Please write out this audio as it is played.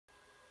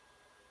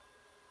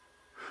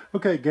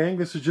Okay, gang,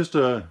 this is just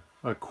a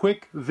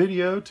quick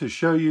video to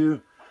show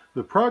you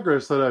the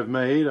progress that I've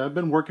made. I've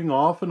been working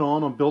off and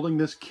on building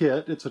this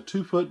kit. It's a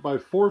 2-foot by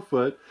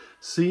 4-foot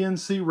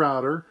CNC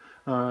router.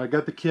 I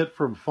got the kit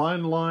from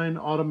Fine Line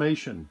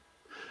Automation.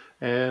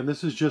 And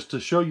this is just to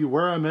show you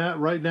where I'm at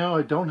right now.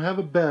 I don't have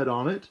a bed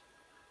on it.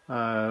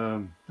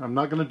 I'm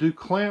not going to do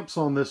clamps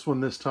on this one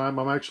this time.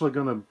 I'm actually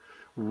going to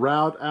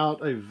route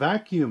out a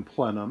vacuum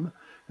plenum.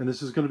 And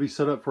this is going to be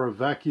set up for a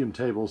vacuum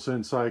table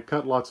since I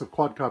cut lots of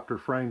quadcopter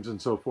frames and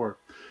so forth.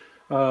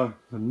 A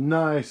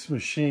nice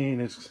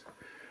machine. It's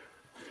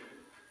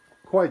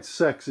quite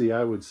sexy,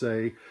 I would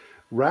say.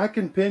 Rack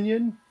and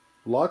pinion,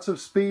 lots of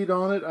speed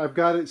on it. I've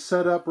got it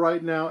set up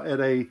right now at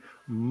a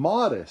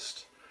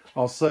modest,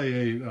 I'll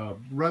say a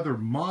rather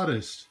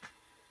modest,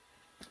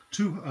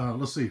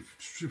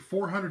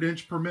 400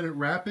 inch per minute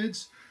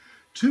rapids,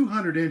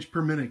 200 inch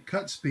per minute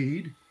cut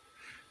speed.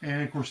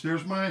 And of course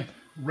there's my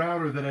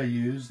router that I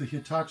use, the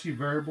Hitachi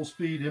variable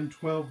speed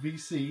M12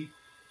 VC.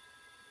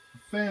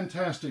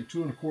 Fantastic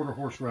 2¼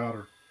 horse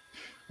router.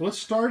 Well, let's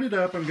start it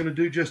up. I'm going to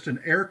do just an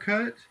air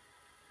cut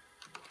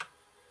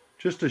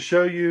just to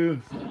show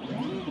you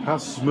how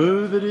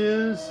smooth it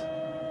is.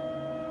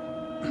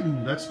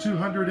 That's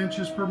 200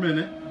 inches per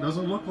minute.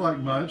 Doesn't look like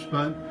much,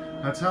 but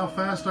that's how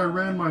fast I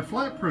ran my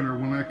flat printer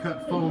when I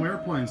cut foam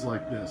airplanes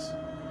like this.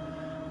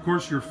 Of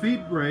course, your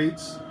feed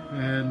rates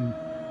and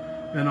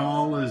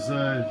all is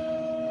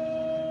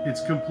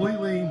it's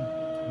completely,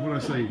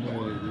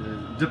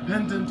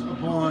 dependent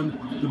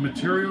upon the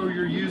material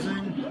you're using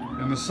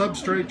and the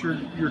substrate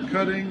you're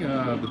cutting,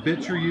 the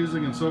bits you're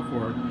using, and so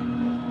forth.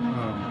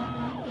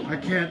 I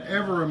can't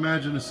ever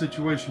imagine a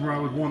situation where I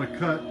would want to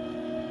cut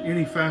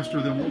any faster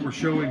than what we're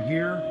showing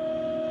here.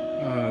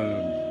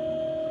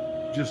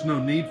 Just no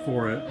need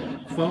for it.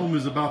 Foam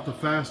is about the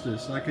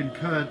fastest. I can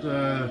cut,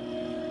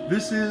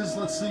 this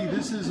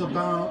is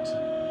about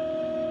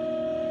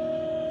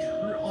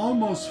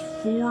almost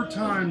 4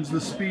 times the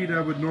speed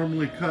I would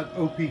normally cut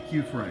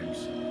OPQ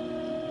frames.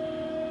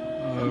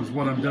 Is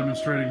what I'm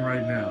demonstrating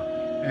right now.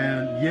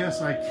 And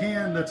yes, I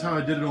can, that's how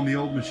I did it on the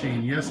old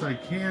machine. Yes, I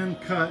can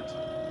cut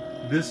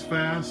this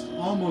fast,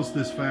 almost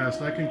this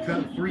fast. I can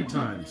cut 3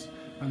 times.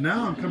 And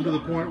now I'm come to the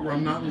point where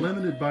I'm not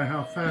limited by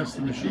how fast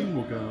the machine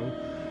will go.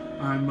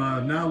 I'm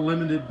now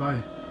limited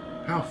by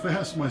how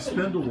fast my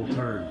spindle will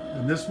turn.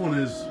 And this one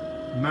is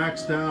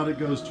maxed out. It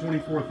goes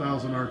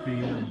 24,000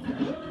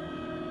 RPM.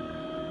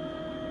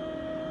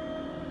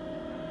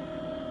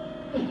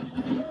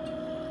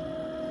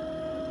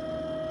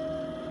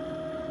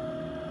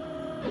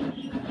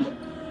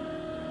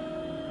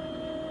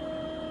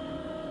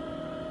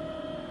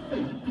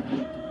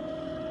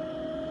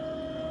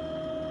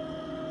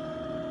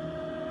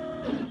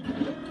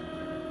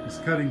 It's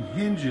cutting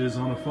hinges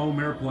on a foam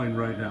airplane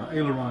right now,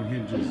 aileron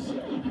hinges.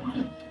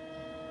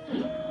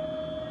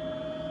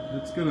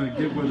 It's going to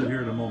get with it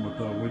here in a moment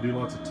though. We do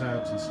lots of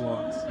tabs and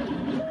slots.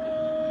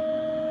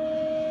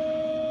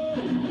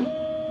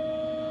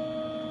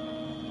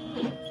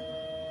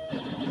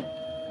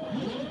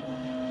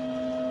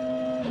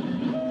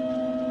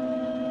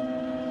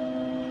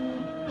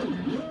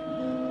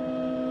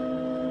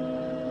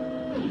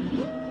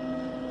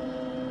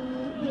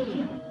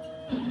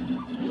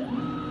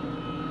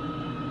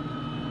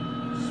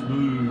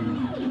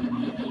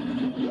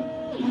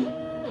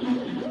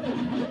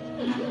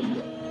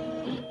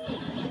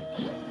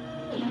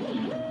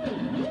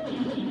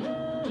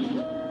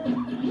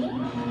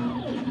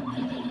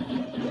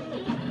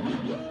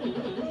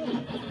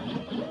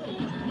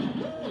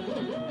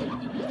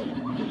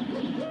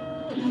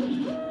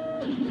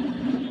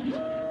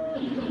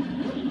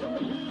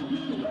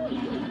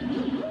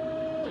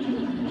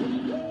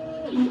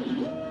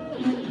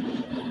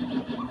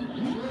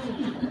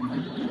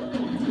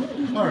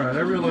 Alright, I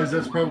realize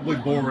that's probably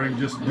boring,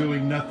 just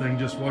doing nothing,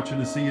 just watching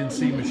a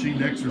CNC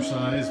machine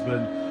exercise, but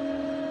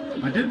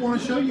I did want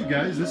to show you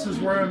guys, this is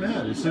where I'm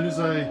at. As soon as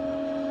I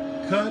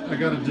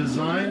got to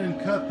design and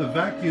cut the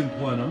vacuum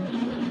plenum,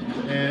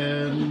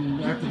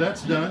 and after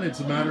that's done, it's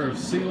a matter of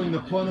sealing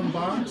the plenum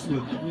box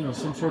with,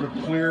 some sort of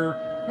clear,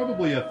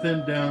 probably a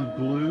thinned down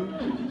glue,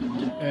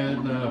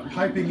 and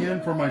piping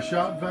in for my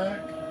shop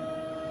vac,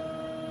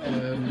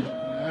 and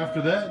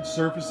after that,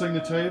 surfacing the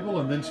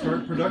table, and then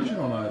start production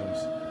on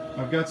items.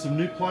 I've got some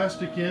new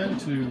plastic in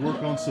to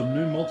work on some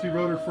new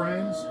multi-rotor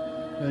frames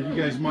that you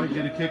guys might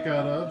get a kick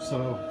out of.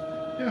 So,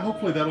 yeah,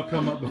 hopefully that'll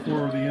come up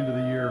before the end of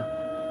the year.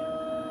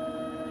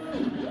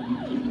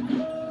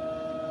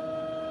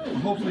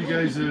 Hopefully you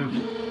guys have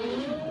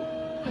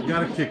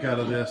got a kick out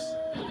of this.